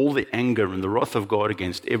Noah, all the anger and the wrath of God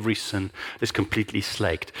against every sin is completely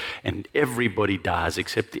slaked. And everybody dies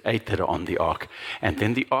except the 8 that are on the ark. And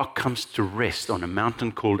then the ark comes to rest on a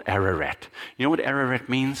mountain called Ararat. You know what Ararat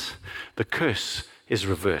means? The curse is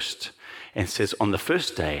reversed. And it says, on the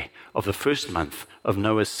first day of the first month of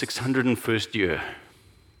Noah's 601st year,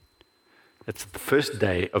 that's the first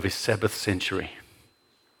day of his Sabbath century.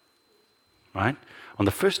 Right? On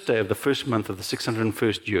the first day of the first month of the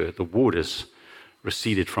 601st year, the waters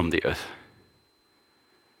receded from the earth.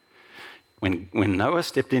 When Noah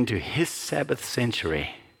stepped into his Sabbath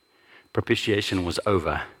century, propitiation was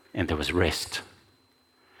over and there was rest.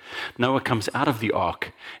 Noah comes out of the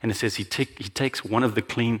ark, and it says he takes one of the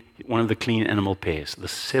clean animal pairs, the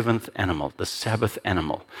 7th animal, the Sabbath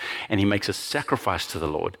animal, and he makes a sacrifice to the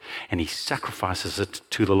Lord, and he sacrifices it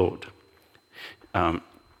to the Lord. Let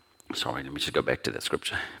me just go back to that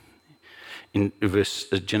scripture. In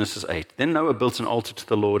Genesis 8, then Noah built an altar to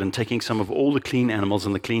the Lord, and taking some of all the clean animals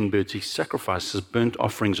and the clean birds, he sacrifices burnt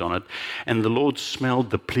offerings on it, and the Lord smelled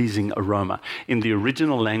the pleasing aroma. In the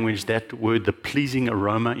original language, that word, the pleasing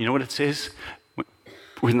aroma, you know what it says?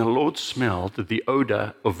 When the Lord smelled the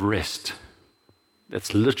odor of rest.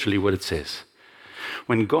 That's literally what it says.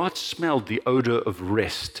 When God smelled the odor of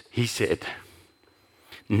rest, he said,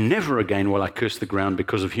 "Never again will I curse the ground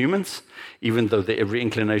because of humans, even though every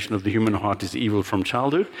inclination of the human heart is evil from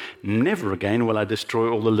childhood. Never again will I destroy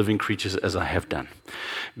all the living creatures as I have done."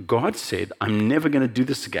 God said, I'm never going to do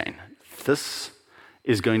this again. This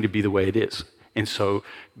is going to be the way it is. And so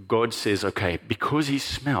God says, okay, because he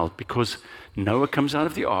smelled, because Noah comes out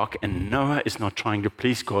of the ark, and Noah is not trying to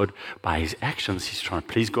please God by his actions, he's trying to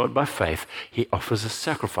please God by faith. He offers a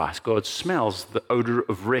sacrifice. God smells the odor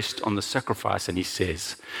of rest on the sacrifice, and he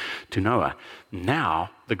says to Noah,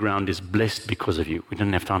 now the ground is blessed because of you. We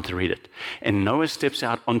didn't have time to read it. And Noah steps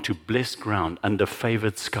out onto blessed ground under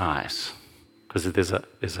favored skies. Because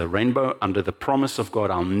there's a rainbow under the promise of God.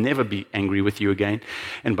 I'll never be angry with you again.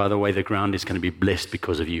 And by the way, the ground is going to be blessed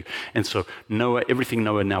because of you. And so Noah, everything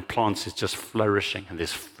Noah now plants is just flourishing. And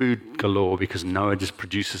there's food galore because Noah just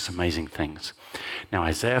produces amazing things. Now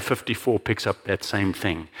Isaiah 54 picks up that same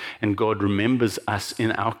thing. And God remembers us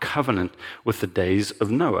in our covenant with the days of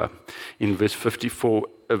Noah. In verse 54,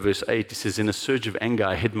 verse 8, it says, "In a surge of anger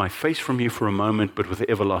I hid my face from you for a moment, but with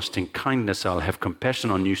everlasting kindness I'll have compassion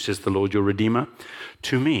on you, says the Lord your Redeemer.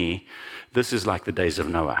 To me, this is like the days of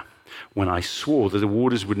Noah, when I swore that the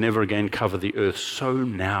waters would never again cover the earth. So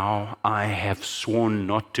now I have sworn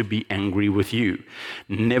not to be angry with you,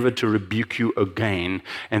 never to rebuke you again.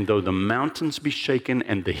 And though the mountains be shaken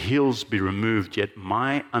and the hills be removed, yet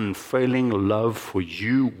my unfailing love for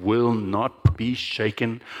you will not be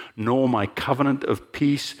shaken, nor my covenant of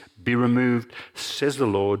peace be removed, says the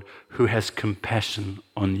Lord, who has compassion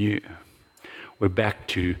on you." We're back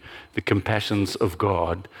to the compassions of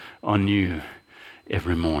God on you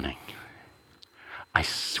every morning. I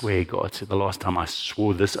swear, God said, the last time I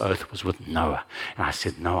swore this oath was with Noah. And I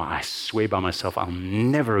said, Noah, I swear by myself, I'll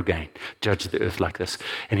never again judge the earth like this.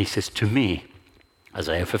 And he says to me,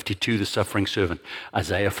 Isaiah 52, the suffering servant.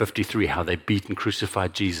 Isaiah 53, how they beat and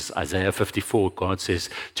crucified Jesus. Isaiah 54, God says,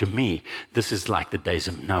 to me, this is like the days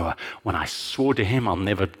of Noah. When I swore to him, I'll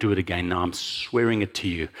never do it again. Now I'm swearing it to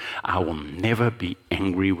you. I will never be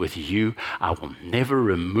angry with you. I will never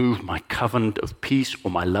remove my covenant of peace or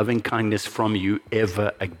my loving kindness from you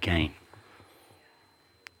ever again.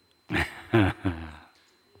 Now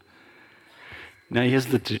here's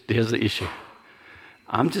the issue.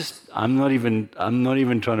 I'm not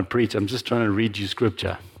even trying to preach. I'm just trying to read you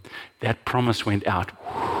scripture. That promise went out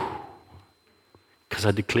because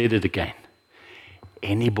I declared it again.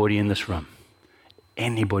 Anybody in this room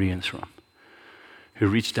who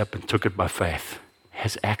reached up and took it by faith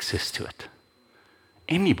has access to it.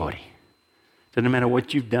 Anybody. Doesn't matter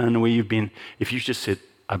what you've done, where you've been. If you just said,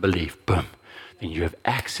 I believe, boom. then you have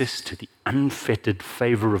access to the unfettered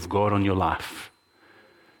favor of God on your life.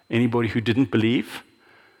 Anybody who didn't believe?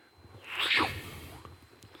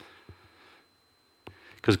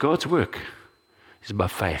 Because God's work is by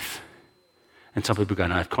faith. And some people go,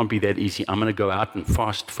 no, it can't be that easy. I'm going to go out and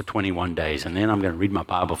fast for 21 days, and then I'm going to read my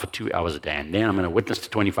Bible for 2 hours a day, and then I'm going to witness to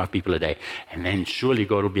 25 people a day, and then surely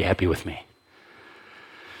God will be happy with me.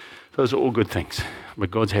 Those are all good things,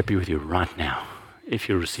 but God's happy with you right now if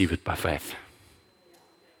you receive it by faith.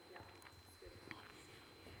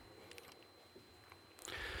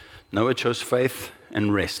 Noah chose faith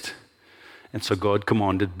and rest, and so God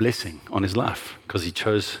commanded blessing on his life because he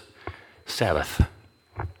chose Sabbath.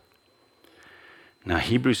 Now,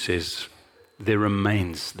 Hebrews says, there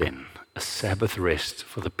remains then a Sabbath rest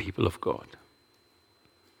for the people of God.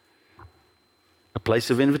 A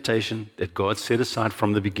place of invitation that God set aside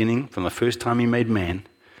from the beginning, from the first time he made man,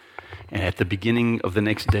 and at the beginning of the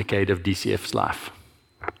next decade of DCF's life.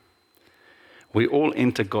 We all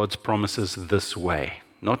enter God's promises this way,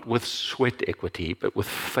 not with sweat equity, but with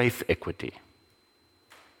faith equity.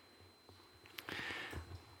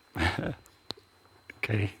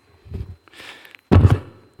 Okay.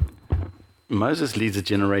 Moses leads a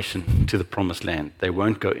generation to the promised land. They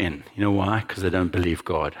won't go in. You know why? Because they don't believe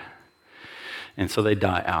God. And so they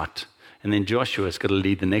die out. And then Joshua's got to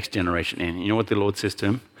lead the next generation in. You know what the Lord says to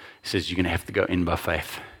him? He says, you're going to have to go in by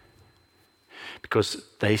faith. Because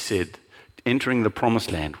they said, entering the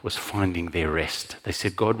promised land was finding their rest. They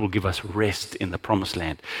said, God will give us rest in the promised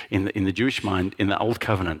land. In the Jewish mind, in the Old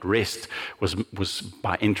Covenant, rest was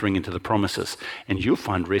by entering into the promises. And you'll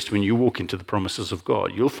find rest when you walk into the promises of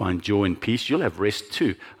God. You'll find joy and peace. You'll have rest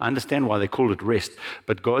too. I understand why they called it rest.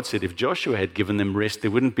 But God said if Joshua had given them rest, there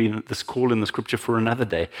wouldn't be this call in the scripture for another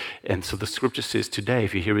day. And so the scripture says today,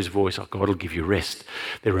 if you hear his voice, God will give you rest.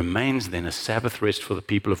 There remains then a Sabbath rest for the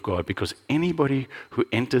people of God, because anybody who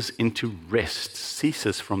enters into rest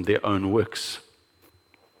ceases from their own works.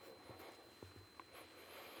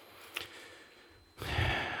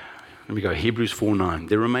 Let me go, Hebrews 4:9.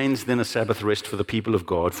 There remains then a Sabbath rest for the people of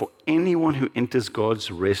God, for anyone who enters God's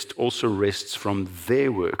rest also rests from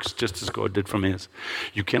their works, just as God did from his.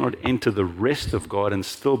 You cannot enter the rest of God and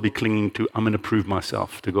still be clinging to, I'm going to prove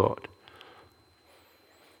myself to God.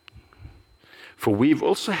 For we've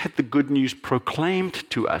also had the good news proclaimed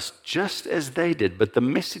to us, just as they did, but the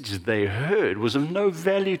message they heard was of no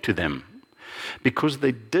value to them, because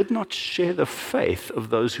they did not share the faith of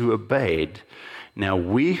those who obeyed. Now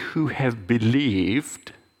we who have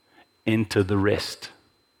believed enter the rest.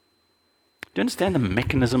 Do you understand the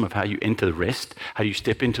mechanism of how you enter the rest, how you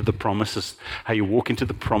step into the promises, how you walk into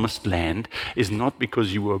the promised land is not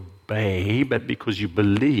because you obey, but because you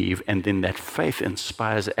believe, and then that faith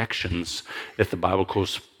inspires actions that the Bible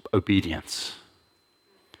calls obedience.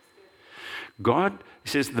 God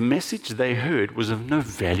says the message they heard was of no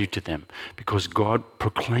value to them because God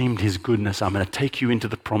proclaimed his goodness. I'm going to take you into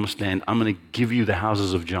the promised land. I'm going to give you the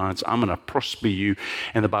houses of giants. I'm going to prosper you.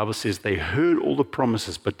 And the Bible says they heard all the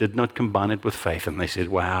promises but did not combine it with faith. And they said,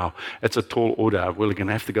 wow, it's a tall order. We're going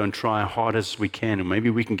to have to go and try as hard as we can, and maybe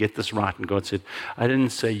we can get this right. And God said, I didn't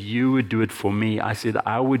say you would do it for me. I said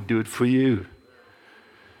I would do it for you.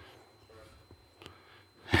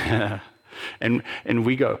 And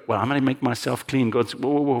we go, well, I'm going to make myself clean. God said,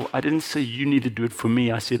 whoa, I didn't say you need to do it for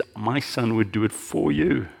me. I said my son would do it for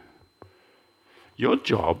you. Your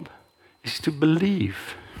job is to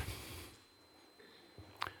believe.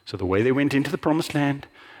 So the way they went into the promised land,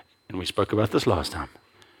 and we spoke about this last time,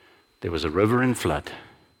 there was a river in flood.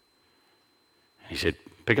 He said,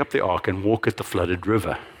 pick up the ark and walk at the flooded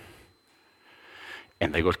river.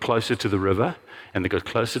 And they got closer to the river, and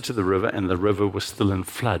the river was still in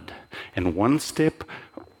flood. And one step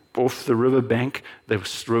off the river bank, the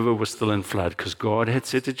river was still in flood, because God had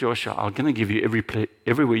said to Joshua, I'm going to give you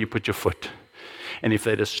everywhere you put your foot. And if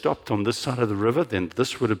they'd have stopped on this side of the river, then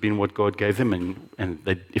this would have been what God gave them.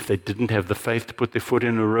 If they didn't have the faith to put their foot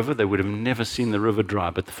in a river, they would have never seen the river dry.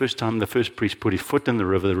 But the first time the first priest put his foot in the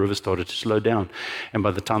river started to slow down. And by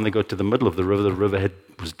the time they got to the middle of the river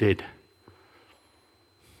was dead.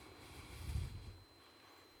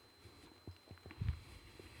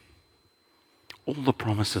 All the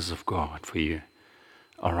promises of God for you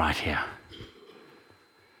are right here.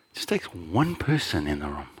 It just takes one person in the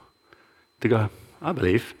room to go, I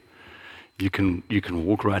believe. You can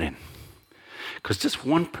walk right in. Because just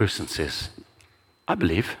one person says, I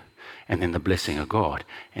believe. and then the blessing of God.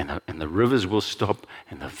 And the rivers will stop,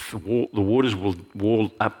 and the waters will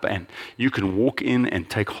wall up, and you can walk in and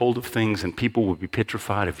take hold of things, and people will be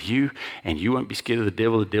petrified of you, and you won't be scared of the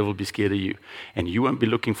devil will be scared of you. And you won't be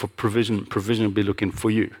looking for provision will be looking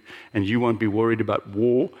for you. And you won't be worried about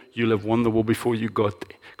war. You'll have won the war before you got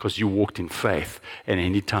there, because you walked in faith. And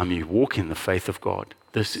anytime you walk in the faith of God,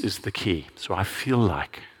 this is the key. So I feel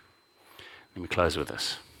like, let me close with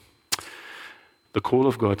this. The call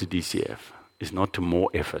of God to DCF is not to more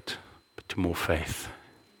effort, but to more faith.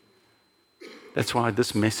 That's why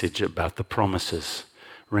this message about the promises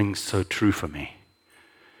rings so true for me.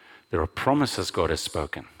 There are promises God has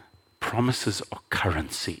spoken. Promises are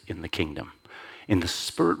currency in the kingdom. In the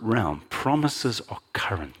spirit realm, promises are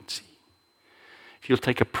currency. If you'll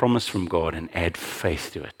take a promise from God and add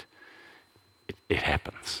faith to it, it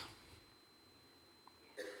happens.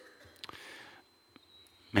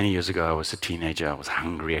 Many years ago, I was a teenager. I was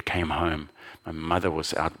hungry. I came home. My mother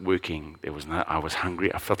was out working. I was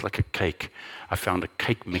hungry. I felt like a cake. I found a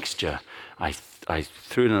cake mixture. I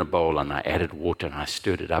threw it in a bowl, and I added water, and I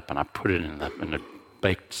stirred it up, and I put it in a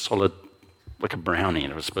baked solid, like a brownie,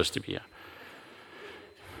 and it was supposed to be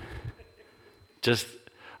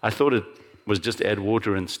I thought it was just add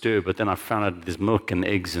water and stir, but then I found out there's milk and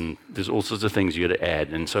eggs, and there's all sorts of things you got to add.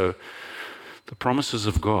 And so the promises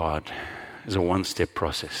of God is a one-step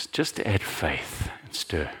process. Just to add faith and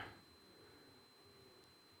stir.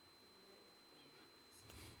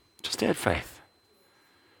 Just add faith.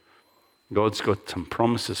 God's got some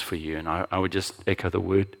promises for you, and I would just echo the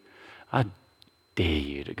word. I dare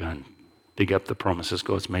you to go and dig up the promises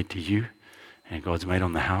God's made to you and God's made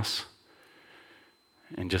on the house,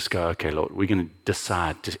 and just go, okay, Lord, we're going to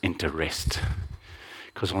decide to enter rest.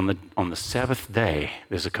 Because on the Sabbath day,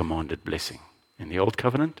 there's a commanded blessing. In the Old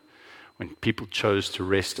Covenant, when people chose to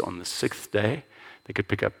rest on the sixth day, they could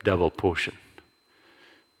pick up double portion.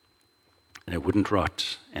 And it wouldn't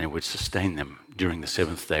rot, and it would sustain them during the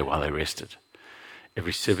seventh day while they rested.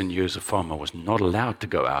 Every 7 years, a farmer was not allowed to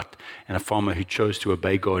go out, and a farmer who chose to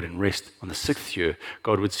obey God and rest on the sixth year,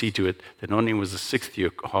 God would see to it that not only was the sixth year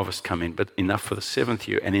harvest come in, but enough for the seventh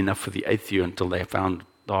year and enough for the eighth year until they found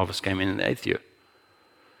the harvest came in the eighth year.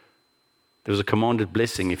 There was a commanded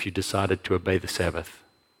blessing if you decided to obey the Sabbath.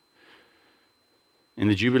 In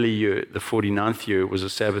the Jubilee year, the 49th year was a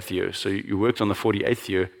Sabbath year. So you worked on the 48th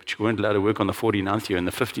year, but you weren't allowed to work on the 49th year. And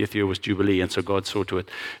the 50th year was Jubilee. And so God saw to it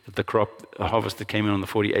that the harvest that came in on the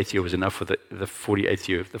 48th year was enough for the 48th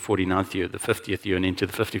year, the 49th year, the 50th year, and into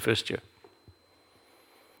the 51st year.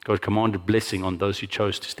 God commanded blessing on those who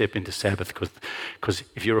chose to step into Sabbath. Because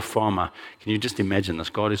if you're a farmer, can you just imagine this?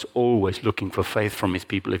 God is always looking for faith from his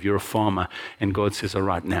people. If you're a farmer and God says, all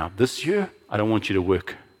right, now, this year, I don't want you to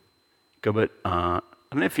work. Go, but I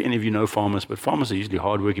don't know if any of you know farmers, but farmers are usually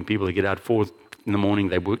hardworking people. They get out 4 in the morning,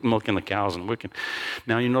 they work milking the cows and working.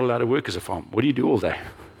 Now you're not allowed to work as a farmer. What do you do all day?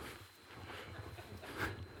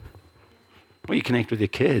 Well, you connect with your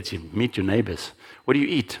kids, you meet your neighbors. What do you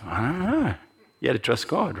eat? I don't know. You had to trust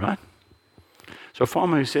God, right? So a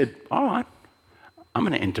farmer who said, all right, I'm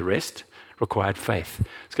going to enter rest, required faith.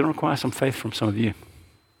 It's going to require some faith from some of you.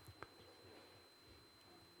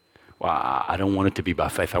 Well, I don't want it to be by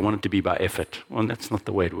faith. I want it to be by effort. Well, that's not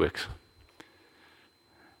the way it works.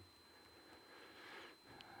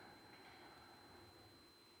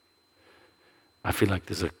 I feel like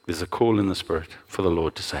there's a call in the Spirit for the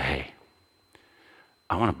Lord to say, hey,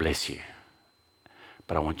 I want to bless you,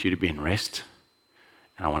 but I want you to be in rest,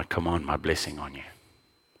 and I want to command my blessing on you.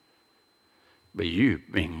 But you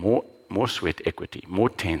being more sweat equity, more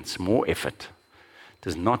tense, more effort,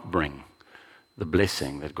 does not bring the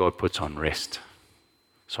blessing that God puts on rest.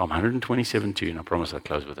 Psalm 127:2, and I promise I'll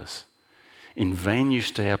close with this. In vain you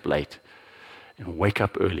stay up late and wake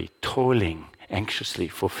up early, toiling anxiously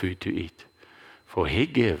for food to eat. For he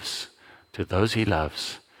gives to those he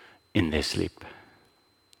loves in their sleep.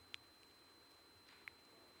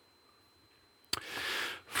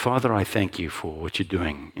 Father, I thank you for what you're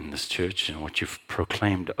doing in this church and what you've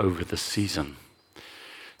proclaimed over this season.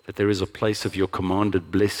 That there is a place of your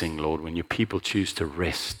commanded blessing, Lord, when your people choose to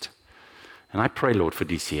rest. And I pray, Lord, for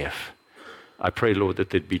DCF. I pray, Lord, that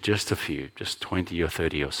there'd be just a few, just 20 or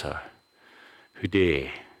 30 or so, who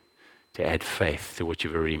dare to add faith to what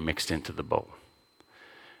you've already mixed into the bowl.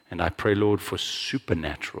 And I pray, Lord, for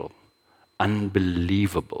supernatural,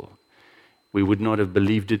 unbelievable. We would not have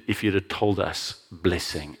believed it if you'd have told us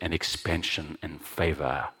blessing and expansion and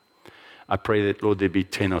favor. I pray that, Lord, there'd be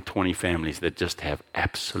 10 or 20 families that just have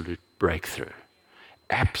absolute breakthrough.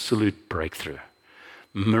 Absolute breakthrough.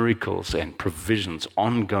 Miracles and provisions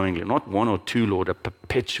ongoingly. Not 1 or 2, Lord, a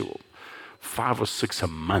perpetual. 5 or 6 a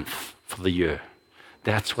month for the year.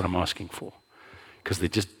 That's what I'm asking for. Because they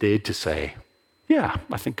just dared to say, yeah,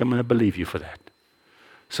 I think I'm going to believe you for that.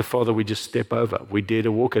 So Father, we just step over. We dare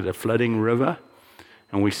to walk at a flooding river,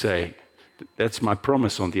 and we say, that's my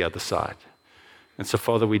promise on the other side. And so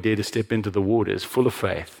Father, we dare to step into the waters full of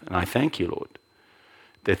faith. And I thank you, Lord,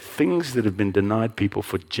 that things that have been denied people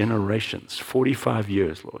for generations, 45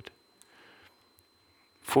 years, Lord.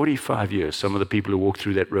 45 years, some of the people who walked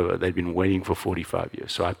through that river, they'd been waiting for 45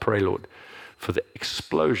 years. So I pray, Lord, for the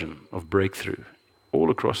explosion of breakthrough all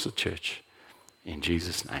across the church. In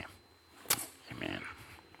Jesus' name, amen.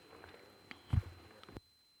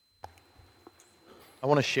 I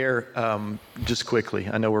want to share just quickly.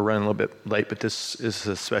 I know we're running a little bit late, but this is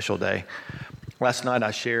a special day. Last night I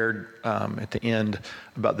shared at the end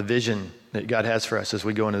about the vision that God has for us as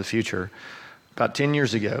we go into the future. About 10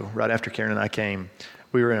 years ago, right after Karen and I came,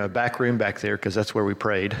 we were in a back room back there because that's where we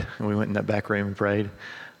prayed. And we went in that back room and prayed.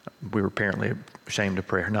 We were apparently ashamed of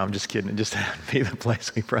prayer. No, I'm just kidding. It just happened to be the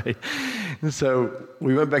place we prayed. And so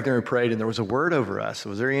we went back there and prayed, and there was a word over us. It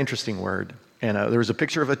was a very interesting word. And there was a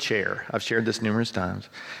picture of a chair. I've shared this numerous times.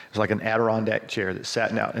 It was like an Adirondack chair that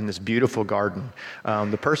sat out in this beautiful garden.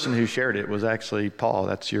 The person who shared it was actually Paul.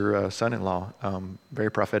 That's your son-in-law,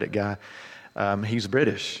 very prophetic guy. He's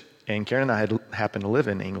British. And Karen and I had happened to live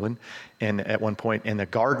in England, and at one point, and the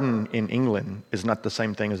garden in England is not the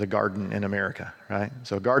same thing as a garden in America, right?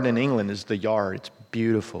 So a garden in England is the yard. It's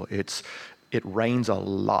beautiful. It rains a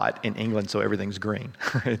lot in England, so everything's green.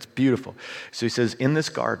 It's beautiful. So he says, in this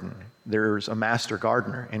garden, there's a master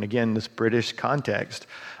gardener. And again, this British context,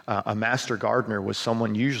 a master gardener was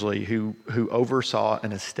someone usually who oversaw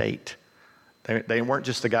an estate. They weren't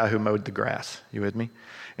just the guy who mowed the grass. You with me?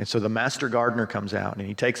 And so the master gardener comes out, and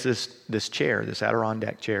he takes this chair, this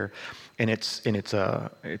Adirondack chair, and it's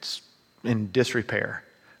in disrepair.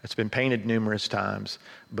 It's been painted numerous times,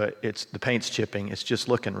 but the paint's chipping. It's just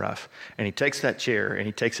looking rough. And he takes that chair and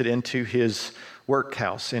he takes it into his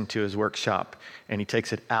workhouse, into his workshop, and he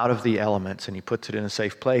takes it out of the elements and he puts it in a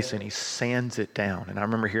safe place and he sands it down. And I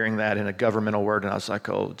remember hearing that in a governmental word, and I was like,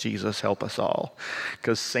 oh, Jesus, help us all.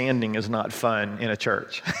 Because sanding is not fun in a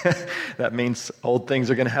church. That means old things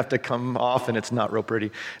are going to have to come off, and it's not real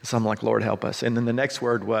pretty. So I'm like, Lord, help us. And then the next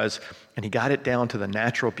word was, and he got it down to the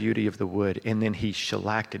natural beauty of the wood, and then he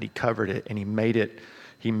shellacked it, he covered it, and he made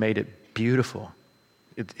it beautiful.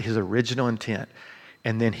 His original intent.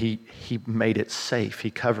 And then he made it safe. He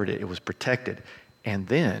covered it. It was protected. And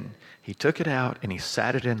then he took it out and he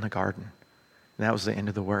sat it in the garden. And that was the end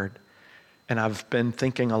of the word. And I've been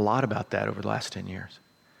thinking a lot about that over the last 10 years.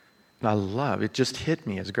 And it just hit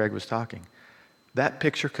me as Greg was talking. That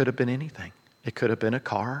picture could have been anything. It could have been a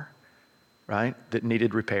car, right, that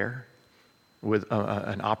needed repair, with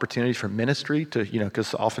an opportunity for ministry to,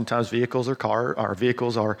 because oftentimes vehicles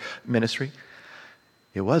are ministry.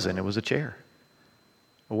 It wasn't. It was a chair.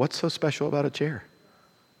 Well, what's so special about a chair?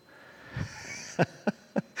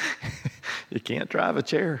 You can't drive a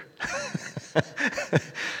chair.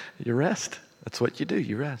 You rest. That's what you do.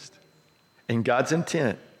 You rest. And God's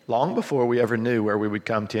intent, long before we ever knew where we would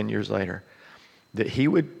come 10 years later, that he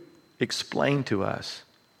would explain to us.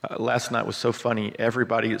 Last night was so funny.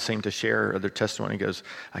 Everybody that seemed to share their testimony goes,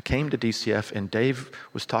 I came to DCF and Dave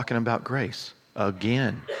was talking about grace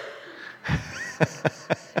again.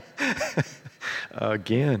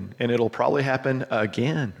 Again. And it'll probably happen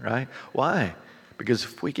again, right? Why? Because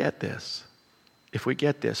if we get this,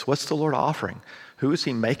 what's the Lord offering? Who is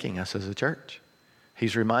he making us as a church?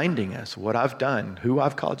 He's reminding us what I've done, who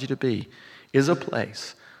I've called you to be, is a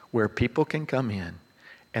place where people can come in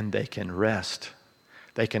and they can rest.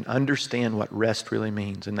 They can understand what rest really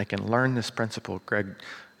means, and they can learn this principle Greg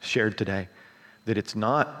shared today, that it's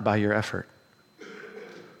not by your effort.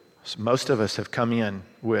 So most of us have come in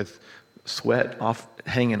with sweat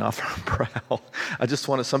hanging off our brow.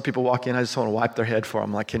 Some people walk in, I just want to wipe their head for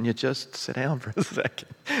them. Like, can you just sit down for a second?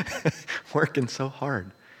 Working so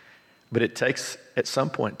hard. But at some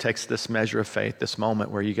point, it takes this measure of faith, this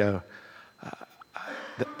moment where you go,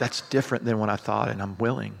 that's different than what I thought, and I'm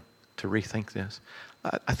willing to rethink this.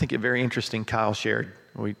 I think it very interesting, Kyle shared.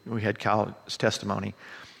 We had Kyle's testimony.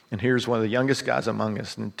 And here's one of the youngest guys among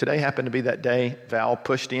us. And today happened to be that day. Val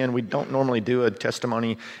pushed in. We don't normally do a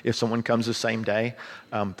testimony if someone comes the same day.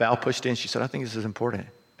 Val pushed in. She said, I think this is important.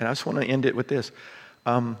 And I just want to end it with this.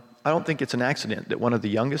 I don't think it's an accident that one of the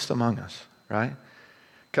youngest among us, right,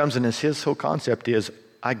 comes in as his whole concept is,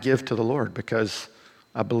 I give to the Lord because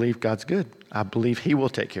I believe God's good. I believe he will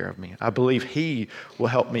take care of me. I believe he will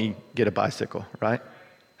help me get a bicycle, right?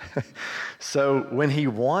 So when he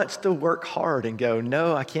wants to work hard and go,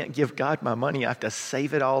 no, I can't give God my money. I have to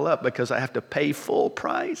save it all up because I have to pay full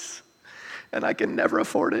price. and I can never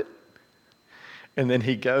afford it. And then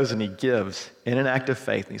he goes and he gives in an act of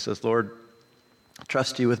faith. And he says, Lord, I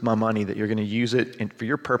trust you with my money that you're going to use it for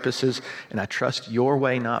your purposes, and I trust your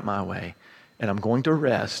way, not my way. And I'm going to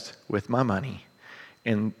rest with my money.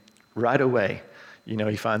 And right away,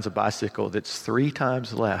 he finds a bicycle that's 3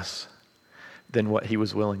 times less than what he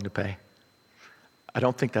was willing to pay. I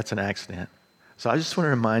don't think that's an accident. So I just want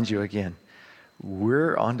to remind you again,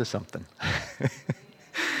 we're onto something.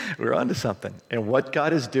 We're onto something. And what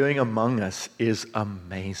God is doing among us is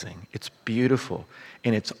amazing. It's beautiful,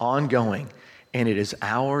 and it's ongoing. And it is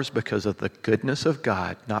ours because of the goodness of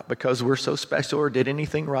God, not because we're so special or did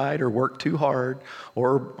anything right or worked too hard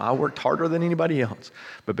or I worked harder than anybody else,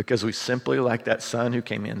 but because we simply, like that son who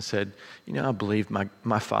came in and said, I believe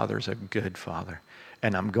my father's a good father,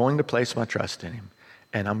 and I'm going to place my trust in him,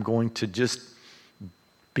 and I'm going to just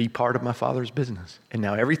be part of my father's business. And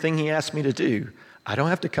now everything he asked me to do, I don't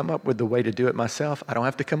have to come up with the way to do it myself. I don't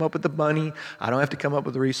have to come up with the money. I don't have to come up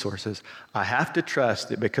with the resources. I have to trust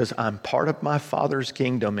that because I'm part of my Father's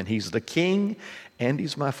kingdom and he's the king and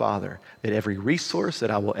he's my Father, that every resource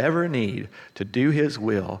that I will ever need to do his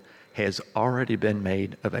will has already been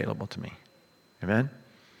made available to me. Amen?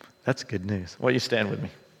 That's good news. Will you stand with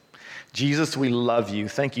me? Jesus, we love you.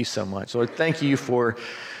 Thank you so much. Lord, thank you for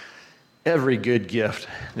every good gift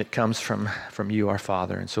that comes from you, our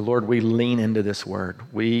Father. And so, Lord, we lean into this word.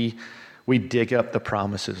 We dig up the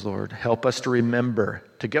promises, Lord. Help us to remember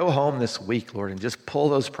to go home this week, Lord, and just pull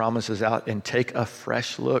those promises out and take a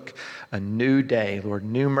fresh look, a new day, Lord,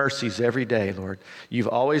 new mercies every day, Lord. You've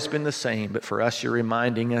always been the same, but for us, you're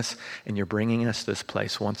reminding us and you're bringing us this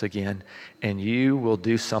place once again, and you will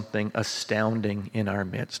do something astounding in our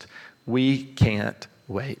midst. We can't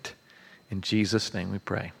wait. In Jesus' name we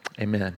pray. Amen.